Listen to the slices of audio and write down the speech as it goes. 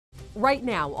Right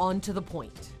now, on to the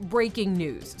point. Breaking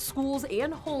news, schools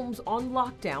and homes on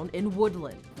lockdown in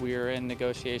Woodland. We're in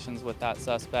negotiations with that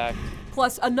suspect.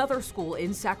 Plus, another school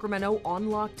in Sacramento on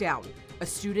lockdown. A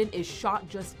student is shot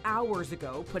just hours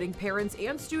ago, putting parents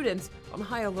and students on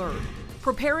high alert.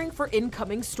 Preparing for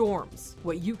incoming storms,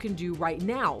 what you can do right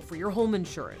now for your home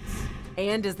insurance.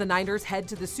 And as the Niners head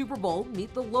to the Super Bowl,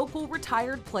 meet the local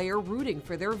retired player rooting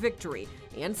for their victory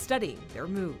and studying their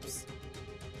moves.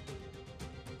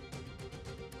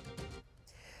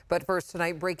 But first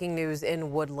tonight, breaking news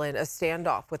in Woodland. A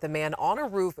standoff with a man on a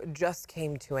roof just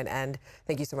came to an end.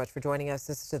 Thank you so much for joining us.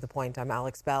 This is To The Point. I'm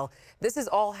Alex Bell. This is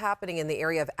all happening in the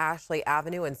area of Ashley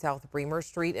Avenue and South Bremer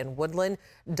Street in Woodland.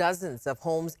 Dozens of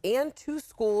homes and 2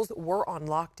 schools were on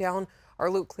lockdown. Our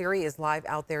Luke Cleary is live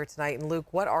out there tonight. And Luke,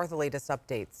 what are the latest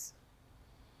updates?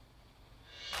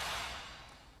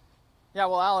 Yeah,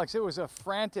 well, Alex, it was a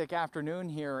frantic afternoon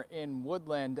here in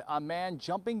Woodland. A man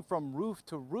jumping from roof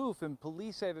to roof, and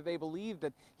police say that they believe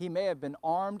that he may have been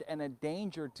armed and a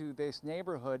danger to this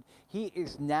neighborhood. He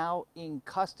is now in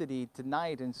custody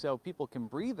tonight, and so people can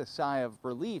breathe a sigh of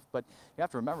relief. But you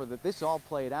have to remember that this all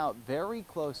played out very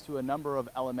close to a number of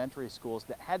elementary schools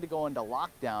that had to go into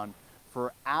lockdown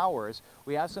for hours.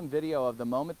 We have some video of the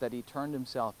moment that he turned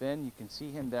himself in. You can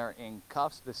see him there in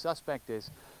cuffs. The suspect is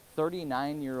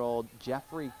 39-year-old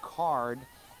Jeffrey Card,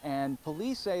 and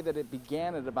police say that it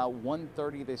began at about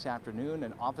 1:30 this afternoon.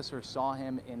 An officer saw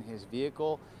him in his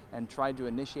vehicle and tried to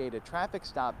initiate a traffic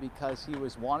stop because he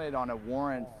was wanted on a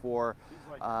warrant for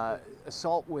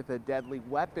assault with a deadly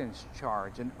weapons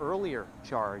charge, an earlier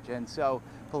charge. And so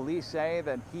police say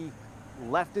that he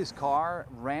left his car,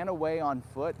 ran away on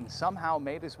foot, and somehow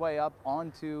made his way up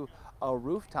onto a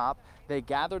rooftop. They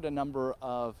gathered a number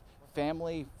of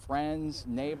family, friends,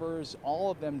 neighbors,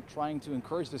 all of them trying to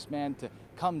encourage this man to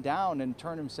come down and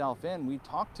turn himself in. We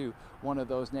talked to one of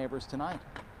those neighbors tonight.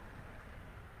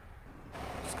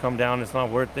 Just come down, it's not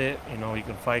worth it. You know, he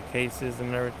can fight cases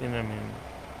and everything. I mean,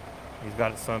 he's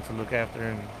got a son to look after,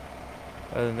 and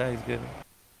other than that, he's good.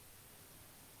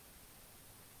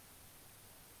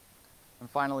 And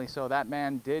finally, so that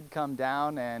man did come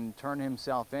down and turn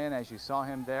himself in, as you saw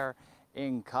him there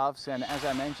in cuffs. And as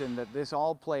I mentioned, that this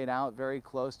all played out very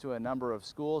close to a number of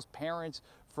schools. Parents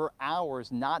for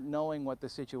hours not knowing what the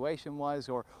situation was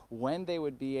or when they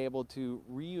would be able to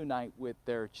reunite with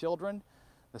their children.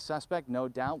 The suspect, no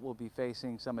doubt, will be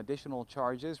facing some additional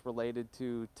charges related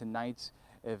to tonight's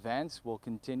events. We'll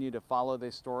continue to follow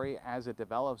this story as it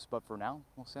develops, but for now,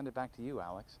 we'll send it back to you,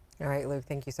 Alex. All right, Luke,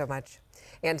 thank you so much.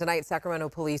 And tonight, Sacramento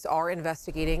police are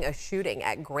investigating a shooting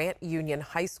at Grant Union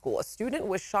High School. A student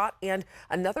was shot and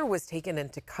another was taken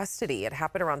into custody. It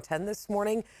happened around 10 this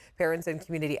morning. Parents and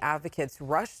community advocates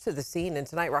rushed to the scene, and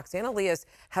tonight, Roxanne Elias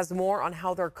has more on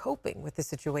how they're coping with the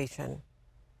situation.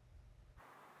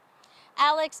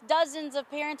 Alex, dozens of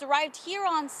parents arrived here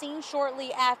on scene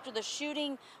shortly after the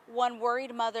shooting. One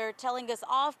worried mother telling us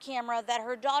off camera that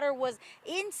her daughter was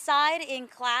inside in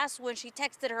class when she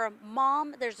texted her,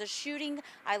 "Mom, there's a shooting.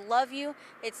 I love you."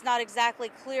 It's not exactly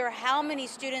clear how many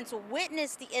students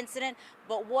witnessed the incident,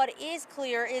 but what is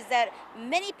clear is that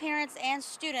many parents and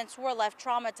students were left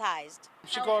traumatized.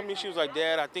 She called me. She was like,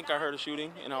 "Dad, I think I heard a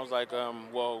shooting." And I was like,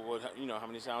 well, you know, how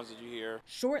many sounds did you hear?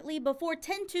 Shortly before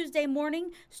 10 Tuesday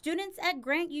morning, students at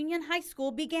Grant Union High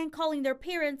School began calling their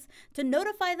parents to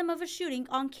notify them of a shooting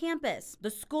on campus.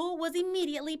 The school was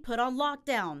immediately put on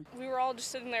lockdown. We were all just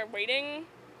sitting there waiting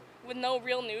with no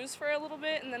real news for a little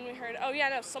bit, and then we heard, oh yeah,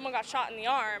 no, someone got shot in the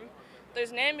arm.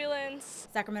 There's an ambulance.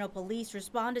 Sacramento police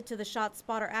responded to the shot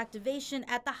spotter activation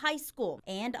at the high school,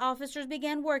 and officers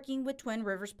began working with Twin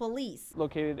Rivers Police.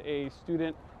 Located a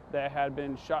student that had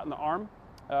been shot in the arm.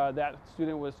 That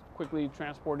student was quickly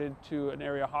transported to an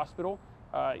area hospital.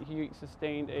 He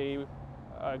sustained a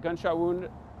gunshot wound,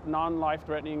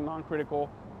 non-life-threatening, non-critical,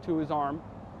 to his arm.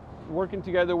 Working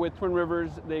together with Twin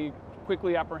Rivers, they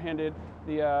quickly apprehended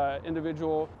the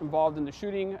individual involved in the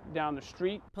shooting down the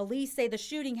street. Police say the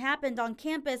shooting happened on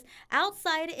campus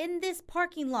outside in this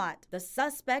parking lot. The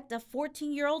suspect, a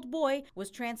 14-year-old boy, was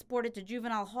transported to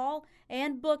juvenile hall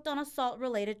and booked on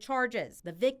assault-related charges.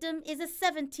 The victim is a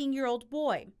 17-year-old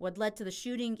boy. What led to the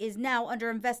shooting is now under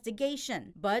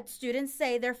investigation, but students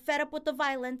say they're fed up with the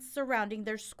violence surrounding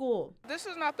their school. This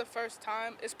is not the first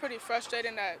time. It's pretty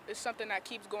frustrating that it's something that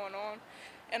keeps going on.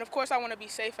 And of course, I want to be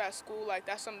safe at school. Like,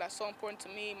 that's something that's so important to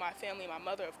me, my family, my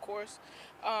mother, of course.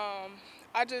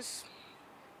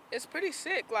 It's pretty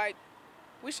sick. Like,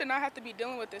 we should not have to be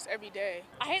dealing with this every day.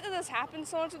 I hate that this happened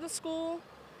so much at the school,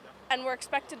 and we're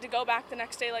expected to go back the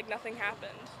next day like nothing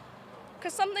happened.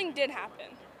 Because something did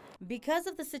happen. Because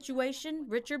of the situation,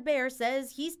 Richard Baer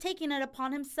says he's taking it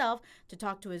upon himself to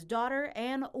talk to his daughter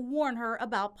and warn her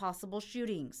about possible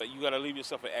shootings. You got to leave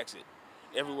yourself an exit.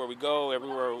 Everywhere we go,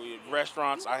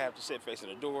 restaurants, I have to sit facing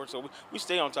the door. So we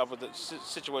stay on top of the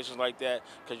situations like that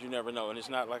because you never know. And it's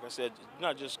not, like I said,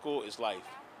 not just school, it's life,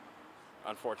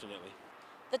 unfortunately.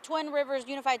 The Twin Rivers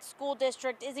Unified School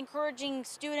District is encouraging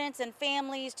students and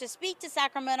families to speak to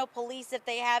Sacramento police if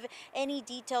they have any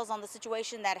details on the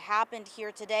situation that happened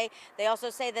here today. They also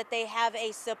say that they have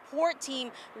a support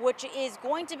team which is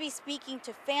going to be speaking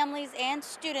to families and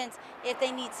students if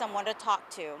they need someone to talk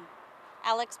to.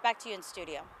 Alex, back to you in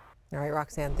studio. All right,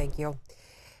 Roxanne, thank you.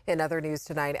 In other news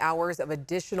tonight, hours of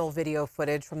additional video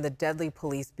footage from the deadly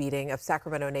police beating of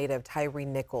Sacramento native Tyree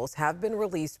Nichols have been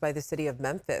released by the city of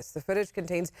Memphis. The footage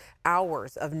contains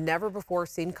hours of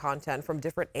never-before-seen content from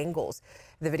different angles.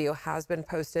 The video has been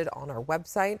posted on our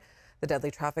website. The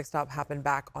deadly traffic stop happened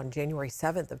back on January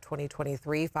 7th of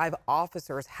 2023. 5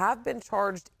 officers have been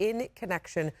charged in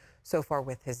connection so far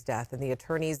with his death. And the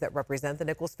attorneys that represent the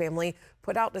Nichols family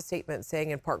put out a statement saying,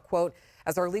 in part, quote,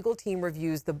 "As our legal team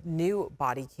reviews the new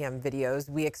body cam videos,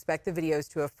 we expect the videos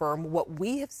to affirm what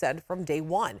we have said from day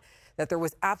one, that there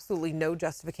was absolutely no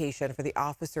justification for the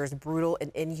officers' brutal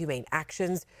and inhumane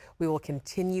actions. We will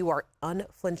continue our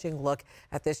unflinching look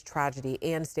at this tragedy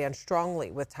and stand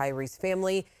strongly with Tyree's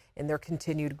family in their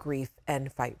continued grief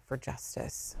and fight for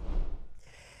justice."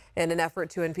 In an effort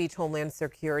to impeach Homeland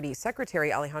Security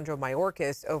Secretary Alejandro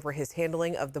Mayorkas over his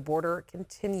handling of the border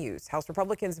continues. House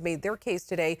Republicans made their case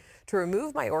today to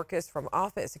remove Mayorkas from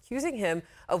office, accusing him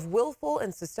of willful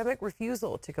and systemic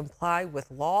refusal to comply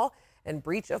with law and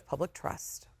breach of public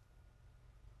trust.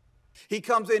 He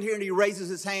comes in here and he raises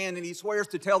his hand and he swears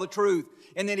to tell the truth,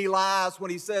 and then he lies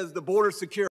when he says the border's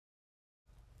secure.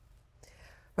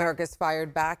 Mayorkas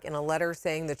fired back in a letter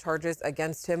saying the charges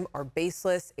against him are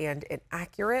baseless and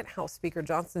inaccurate. House Speaker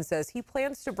Johnson says he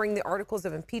plans to bring the articles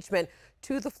of impeachment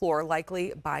to the floor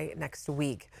likely by next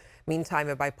week. Meantime,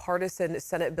 a bipartisan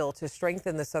Senate bill to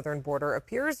strengthen the southern border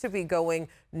appears to be going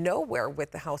nowhere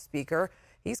with the House Speaker.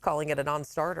 He's calling it a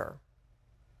non-starter.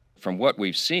 From what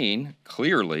we've seen,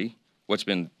 clearly what's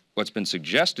been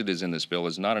suggested is in this bill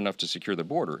is not enough to secure the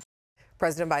border.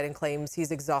 President Biden claims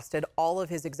he's exhausted all of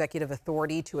his executive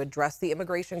authority to address the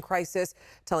immigration crisis,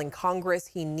 telling Congress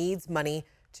he needs money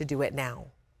to do it now.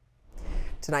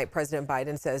 Tonight, President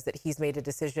Biden says that he's made a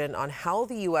decision on how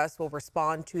the U.S. will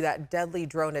respond to that deadly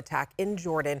drone attack in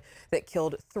Jordan that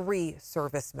killed 3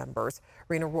 service members.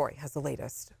 Rena Roy has the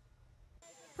latest.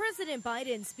 President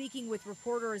Biden speaking with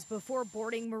reporters before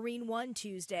boarding Marine One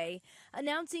Tuesday,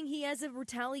 announcing he has a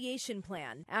retaliation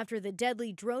plan after the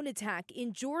deadly drone attack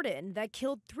in Jordan that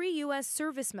killed 3 U.S.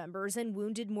 service members and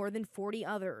wounded more than 40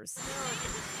 others.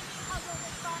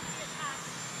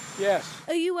 Yes.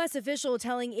 A U.S. official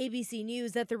telling ABC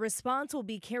News that the response will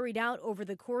be carried out over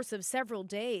the course of several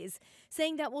days,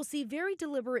 saying that we'll see very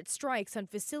deliberate strikes on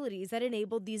facilities that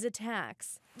enabled these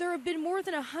attacks. There have been more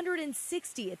than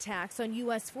 160 attacks on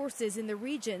U.S. forces in the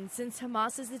region since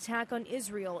Hamas's attack on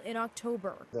Israel in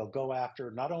October. They'll go after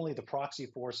not only the proxy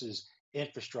forces,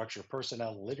 infrastructure,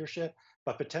 personnel, leadership,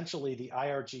 but potentially the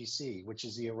IRGC, which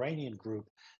is the Iranian group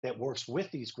that works with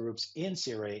these groups in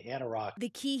Syria and Iraq. The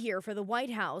key here for the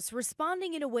White House,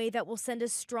 responding in a way that will send a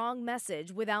strong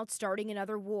message without starting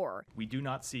another war. We do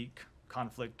not seek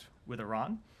conflict with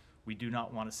Iran. We do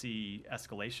not want to see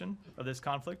escalation of this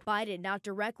conflict. Biden not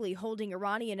directly holding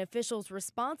Iranian officials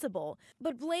responsible,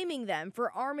 but blaming them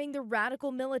for arming the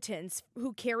radical militants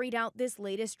who carried out this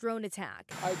latest drone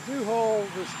attack. I do hold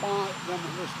them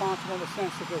responsible in the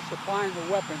sense that they're supplying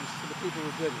the weapons to the people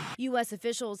who did it. U.S.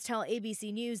 officials tell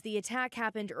ABC News the attack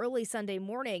happened early Sunday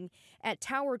morning at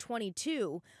Tower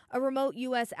 22, a remote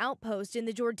U.S. outpost in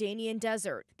the Jordanian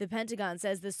desert. The Pentagon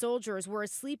says the soldiers were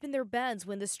asleep in their beds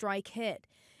when the strike hit.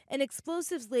 An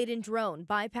explosives-laden drone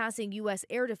bypassing U.S.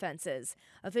 air defenses.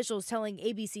 Officials telling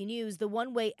ABC News the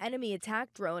one-way enemy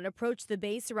attack drone approached the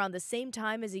base around the same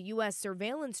time as a U.S.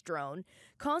 surveillance drone,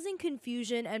 causing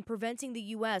confusion and preventing the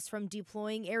U.S. from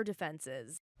deploying air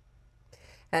defenses.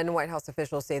 And White House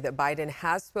officials say that Biden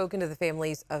has spoken to the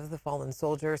families of the fallen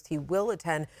soldiers. He will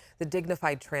attend the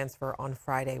dignified transfer on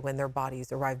Friday when their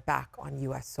bodies arrive back on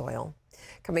U.S. soil.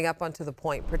 Coming up onto the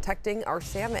point, protecting our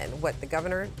salmon, what the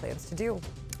governor plans to do.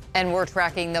 And we're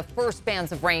tracking the first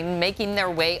bands of rain making their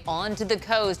way onto the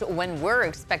coast when we're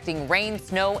expecting rain,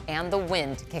 snow, and the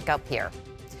wind to kick up here.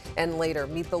 And later,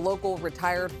 meet the local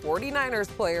retired 49ers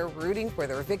player rooting for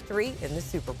their victory in the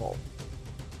Super Bowl.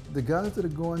 The guys that are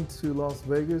going to Las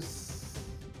Vegas,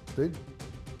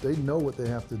 they know what they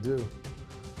have to do.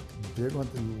 They're going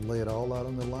to lay it all out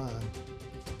on the line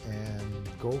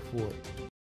and go for it.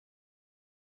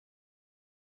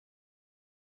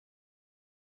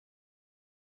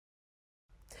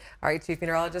 All right, Chief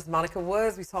Meteorologist Monica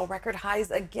Woods, we saw record highs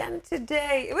again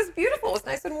today. It was beautiful. It was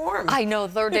nice and warm. I know,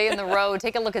 third day in the row.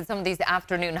 Take a look at some of these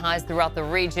afternoon highs throughout the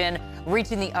region,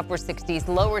 reaching the upper 60s,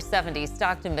 lower 70s.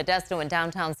 Stockton, Modesto, and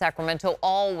downtown Sacramento,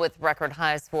 all with record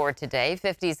highs for today.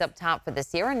 50s up top for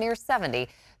this year and near 70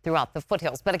 throughout the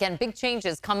foothills. But again, big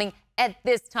changes coming at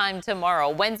this time tomorrow.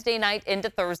 Wednesday night into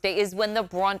Thursday is when the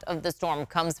brunt of the storm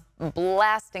comes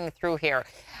blasting through here.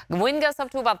 Wind gusts up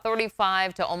to about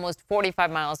 35 to almost 45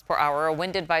 miles per hour. A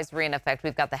wind advisory in effect.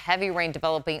 We've got the heavy rain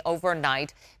developing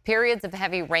overnight. Periods of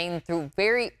heavy rain through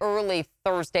very early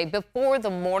Thursday before the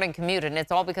morning commute. And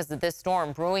it's all because of this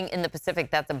storm brewing in the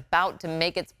Pacific that's about to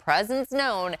make its presence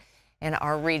known in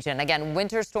our region. Again,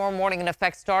 winter storm warning in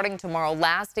effect starting tomorrow,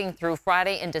 lasting through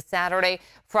Friday into Saturday.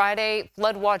 Friday,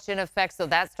 flood watch in effect, so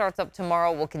that starts up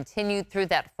tomorrow. Will continue through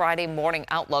that Friday morning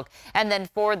outlook. And then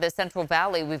for the Central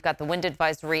Valley, we've got the wind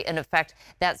advisory in effect.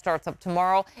 That starts up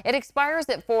tomorrow. It expires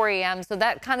at 4 a.m., so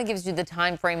that kind of gives you the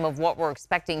time frame of what we're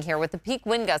expecting here, with the peak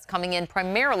wind gusts coming in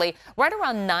primarily right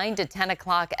around 9 to 10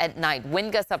 o'clock at night.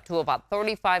 Wind gusts up to about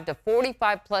 35 to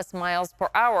 45 plus miles per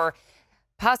hour.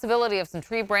 Possibility of some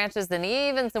tree branches and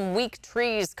even some weak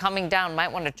trees coming down.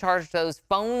 Might want to charge those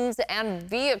phones and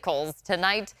vehicles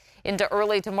tonight into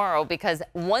early tomorrow, because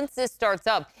once this starts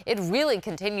up, it really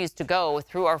continues to go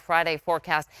through our Friday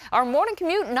forecast. Our morning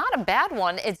commute, not a bad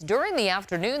one. It's during the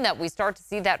afternoon that we start to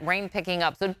see that rain picking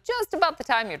up. So just about the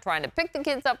time you're trying to pick the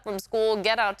kids up from school,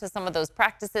 get out to some of those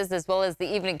practices, as well as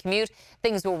the evening commute,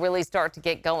 things will really start to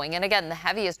get going. And again, the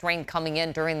heaviest rain coming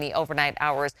in during the overnight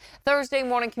hours. Thursday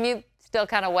morning commute, still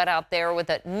kind of wet out there,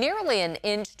 with nearly an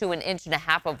inch to an inch and a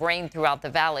half of rain throughout the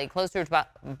valley, closer to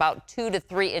about 2 to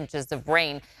 3 inches of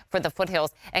rain for the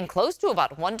foothills, and close to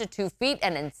about 1 to 2 feet,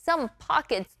 and in some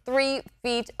pockets 3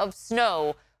 feet of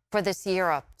snow for the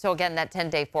Sierra. So again, that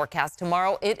 10-day forecast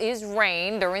tomorrow, it is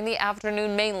rain during the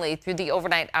afternoon, mainly through the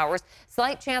overnight hours.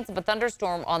 Slight chance of a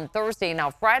thunderstorm on Thursday.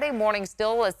 Now Friday morning,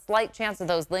 still a slight chance of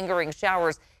those lingering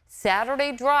showers.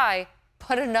 Saturday dry,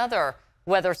 but another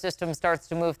weather system starts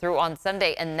to move through on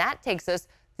Sunday, and that takes us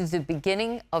to the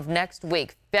beginning of next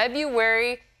week.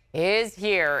 February is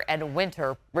here and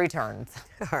winter returns.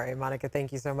 All right, Monica,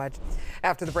 thank you so much.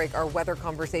 After the break, our weather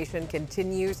conversation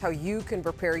continues, how you can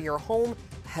prepare your home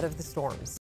ahead of the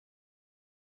storms.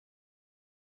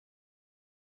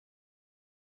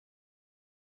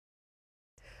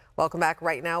 Welcome back.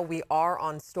 Right now, we are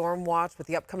on storm watch. With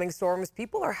the upcoming storms,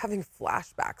 people are having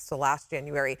flashbacks to last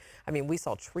January. I mean, we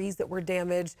saw trees that were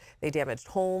damaged. They damaged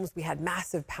homes. We had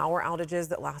massive power outages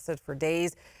that lasted for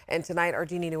days. And tonight, our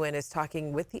Jeannie Nguyen is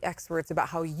talking with the experts about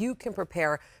how you can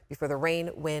prepare before the rain,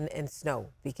 wind, and snow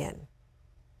begin.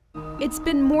 It's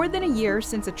been more than a year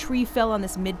since a tree fell on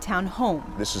this Midtown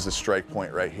home. This is the strike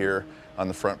point right here on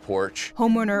the front porch.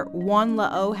 Homeowner Juan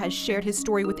Lao has shared his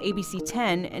story with ABC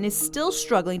 10 and is still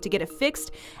struggling to get it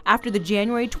fixed after the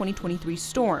January 2023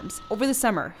 storms. Over the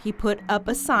summer, he put up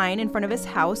a sign in front of his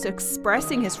house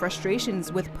expressing his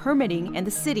frustrations with permitting and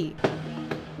the city.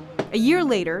 A year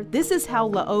later, this is how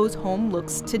Lao's home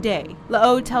looks today.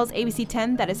 Lao tells ABC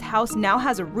 10 that his house now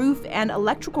has a roof and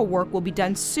electrical work will be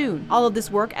done soon. All of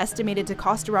this work estimated to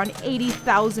cost around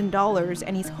 $80,000,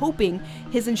 and he's hoping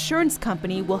his insurance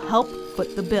company will help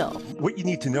foot the bill. What you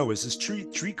need to know is this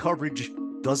tree coverage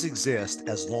does exist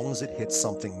as long as it hits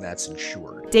something that's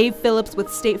insured. Dave Phillips with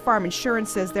State Farm Insurance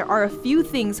says there are a few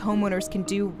things homeowners can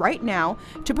do right now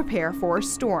to prepare for a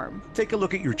storm. Take a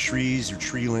look at your trees, your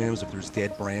tree limbs, if there's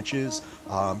dead branches.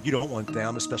 You don't want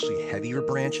them, especially heavier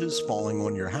branches, falling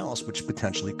on your house, which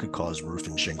potentially could cause roof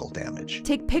and shingle damage.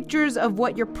 Take pictures of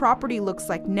what your property looks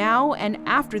like now and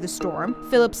after the storm.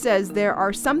 Phillips says there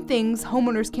are some things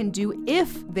homeowners can do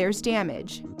if there's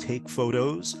damage. Take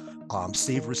photos.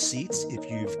 Save receipts if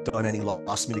you've done any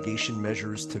loss mitigation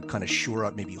measures to kind of shore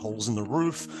up maybe holes in the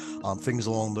roof, things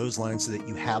along those lines, so that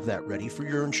you have that ready for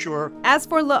your insurer. As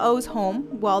for Lao's home,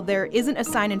 while there isn't a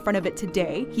sign in front of it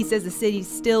today, he says the city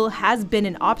still has been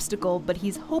an obstacle, but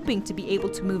he's hoping to be able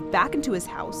to move back into his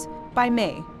house by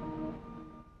May.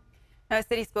 Now, a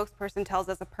city spokesperson tells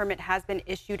us a permit has been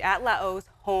issued at Lao's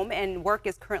home and work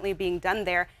is currently being done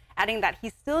there, adding that he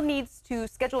still needs to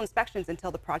schedule inspections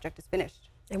until the project is finished.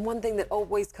 And one thing that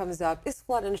always comes up is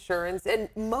flood insurance, and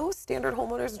most standard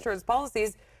homeowners insurance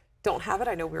policies don't have it.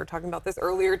 I know we were talking about this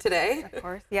earlier today. Of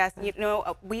course, yes. You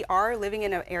know, we are living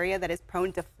in an area that is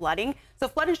prone to flooding, so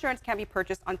flood insurance can be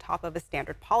purchased on top of a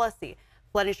standard policy.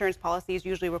 Flood insurance policies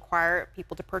usually require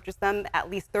people to purchase them at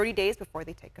least 30 days before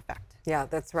they take effect. Yeah,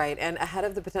 that's right. And ahead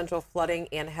of the potential flooding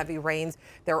and heavy rains,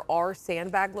 there are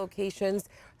sandbag locations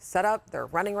set up. They're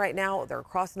running right now. They're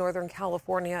across Northern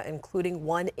California, including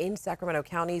one in Sacramento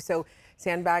County. So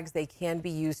sandbags, they can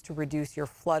be used to reduce your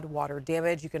flood water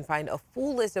damage. You can find a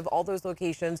full list of all those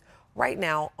locations right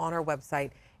now on our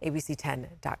website,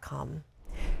 abc10.com.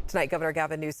 Tonight, Governor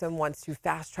Gavin Newsom wants to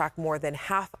fast-track more than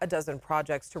half a dozen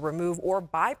projects to remove or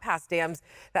bypass dams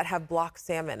that have blocked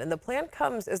salmon. And the plan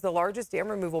comes as the largest dam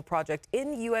removal project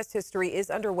in U.S. history is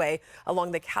underway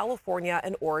along the California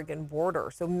and Oregon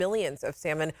border. So millions of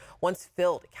salmon once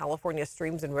filled California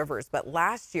streams and rivers. But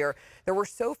last year, there were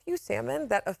so few salmon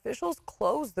that officials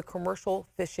closed the commercial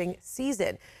fishing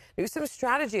season. Newsom's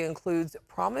strategy includes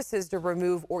promises to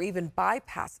remove or even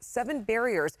bypass 7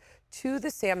 barriers to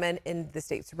the salmon in the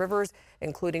state's rivers,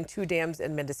 including 2 dams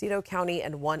in Mendocino County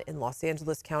and 1 in Los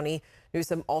Angeles County.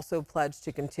 Newsom also pledged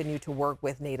to continue to work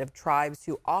with Native tribes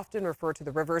who often refer to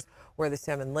the rivers where the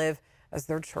salmon live as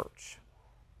their church.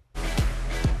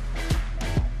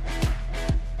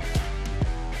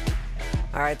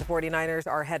 All right, the 49ers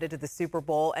are headed to the Super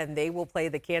Bowl, and they will play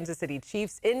the Kansas City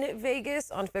Chiefs in Vegas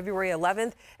on February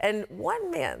 11th. And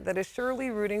one man that is surely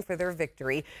rooting for their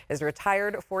victory is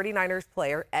retired 49ers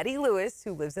player Eddie Lewis,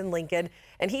 who lives in Lincoln.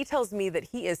 And he tells me that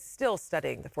he is still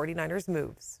studying the 49ers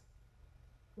moves.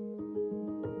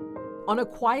 On a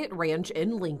quiet ranch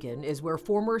in Lincoln is where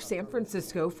former San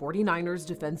Francisco 49ers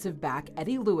defensive back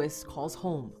Eddie Lewis calls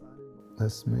home.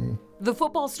 That's me. The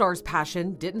football star's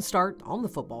passion didn't start on the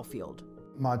football field.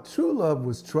 My true love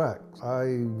was track.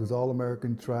 I was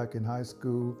All-American track in high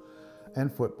school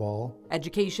and football.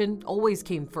 Education always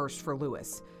came first for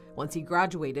Lewis. Once he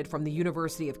graduated from the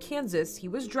University of Kansas, he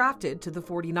was drafted to the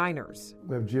 49ers.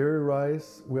 We have Jerry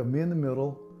Rice, we have me in the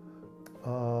middle,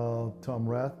 Tom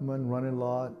Rathman, Ronnie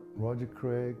Lott, Roger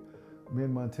Craig, me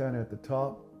and Montana at the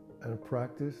top at a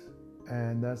practice,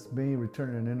 and that's me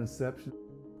returning an interception.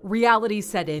 Reality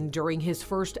set in during his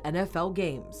first NFL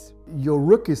games. Your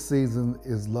rookie season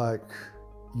is like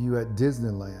you at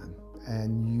Disneyland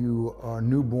and you are a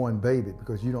newborn baby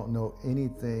because you don't know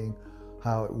anything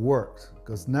how it works,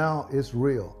 because now it's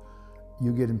real.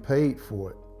 You're getting paid for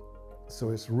it.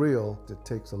 So it's real. It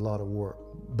takes a lot of work.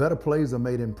 Better plays are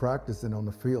made in practice than on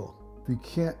the field. If you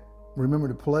can't remember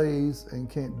the plays and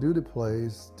can't do the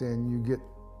plays, then you get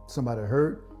somebody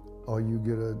hurt or you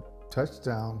get a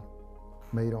touchdown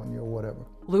made on you or whatever.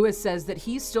 Lewis says that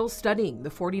he's still studying the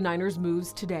 49ers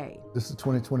moves today. This is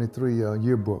 2023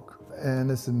 yearbook, and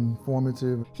it's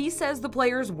informative. He says the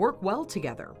players work well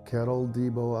together. Kettle,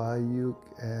 Debo, Ayuk,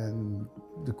 and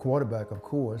the quarterback, of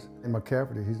course. And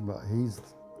McCaffrey, he's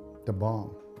the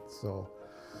bomb. So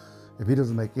if he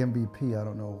doesn't make MVP, I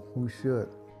don't know who should.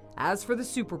 As for the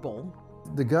Super Bowl,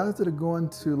 the guys that are going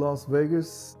to Las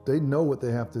Vegas, they know what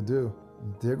they have to do.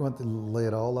 They're going to lay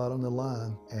it all out on the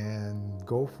line and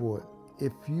go for it.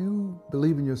 If you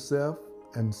believe in yourself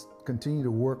and continue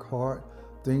to work hard,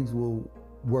 things will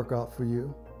work out for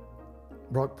you.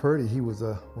 Brock Purdy, he was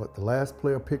the last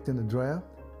player picked in the draft.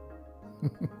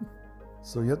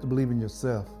 So you have to believe in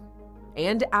yourself.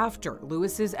 And after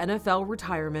Lewis's NFL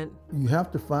retirement, you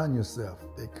have to find yourself.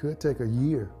 It could take a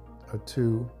year or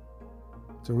two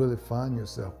to really find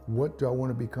yourself. What do I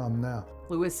want to become now?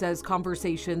 Lewis says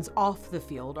conversations off the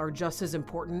field are just as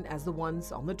important as the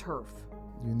ones on the turf.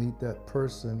 You need that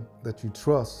person that you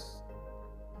trust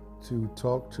to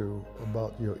talk to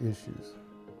about your issues.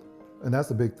 And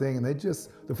that's a big thing. And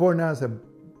the 49ers have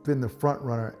been the front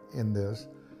runner in this.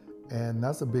 And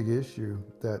that's a big issue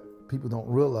that people don't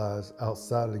realize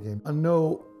outside of the game. I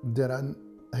know that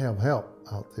I have help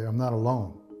out there. I'm not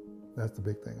alone. That's the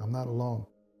big thing. I'm not alone.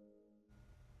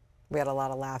 We had a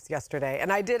lot of laughs yesterday.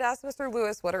 And I did ask Mr.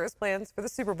 Lewis what are his plans for the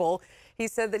Super Bowl. He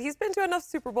said that he's been to enough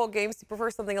Super Bowl games to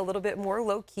prefer something a little bit more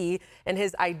low-key. And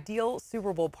his ideal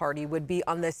Super Bowl party would be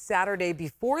on the Saturday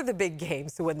before the big game.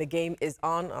 So when the game is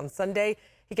on Sunday,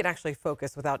 he can actually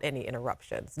focus without any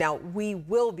interruptions. Now, we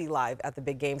will be live at the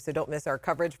big game, so don't miss our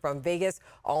coverage from Vegas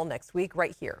all next week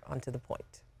right here on To The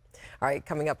Point. All right,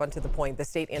 coming up on To The Point, the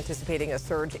state anticipating a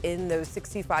surge in those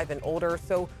 65 and older.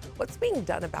 So what's being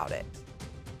done about it?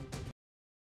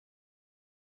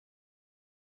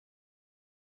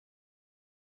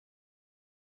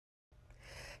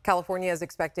 California is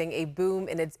expecting a boom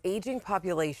in its aging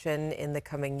population in the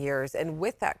coming years. And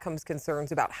with that comes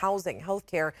concerns about housing,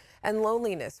 healthcare, and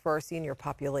loneliness for our senior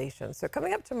population. So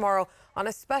coming up tomorrow on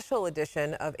a special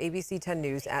edition of ABC 10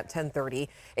 News at 10:30,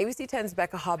 ABC 10's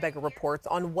Becca Habegger reports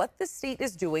on what the state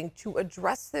is doing to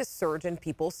address this surge in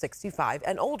people 65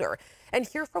 and older. And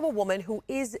hear from a woman who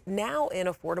is now in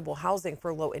affordable housing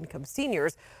for low-income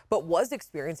seniors, but was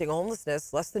experiencing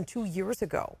homelessness less than 2 years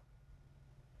ago.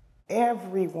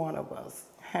 Every one of us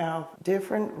have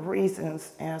different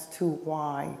reasons as to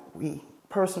why we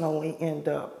personally end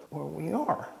up where we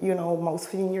are. You know, most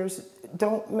seniors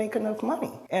don't make enough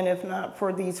money. And if not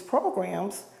for these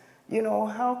programs, you know,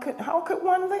 how could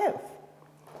one live?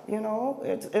 You know,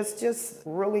 it's just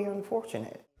really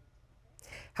unfortunate.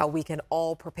 How we can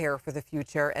all prepare for the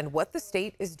future and what the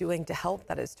state is doing to help.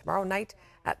 That is tomorrow night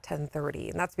at 10:30.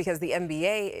 And that's because the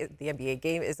NBA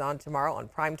game is on tomorrow on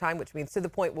primetime, which means To The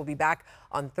Point will be back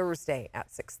on Thursday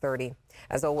at 6:30.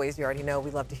 As always, you already know we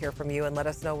love to hear from you and let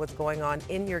us know what's going on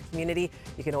in your community.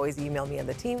 You can always email me and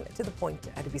the team at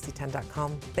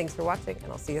tothepoint@abc10.com. Thanks for watching,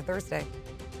 and I'll see you Thursday.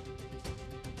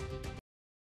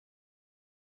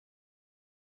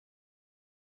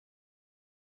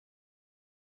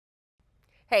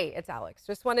 Hey, it's Alex.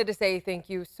 Just wanted to say thank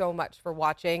you so much for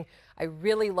watching. I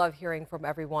really love hearing from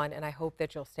everyone, and I hope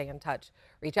that you'll stay in touch.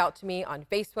 Reach out to me on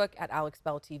Facebook at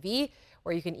AlexBellTV,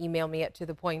 or you can email me at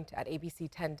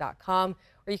tothepoint@abc10.com,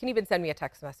 or you can even send me a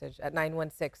text message at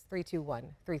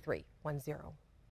 916-321-3310.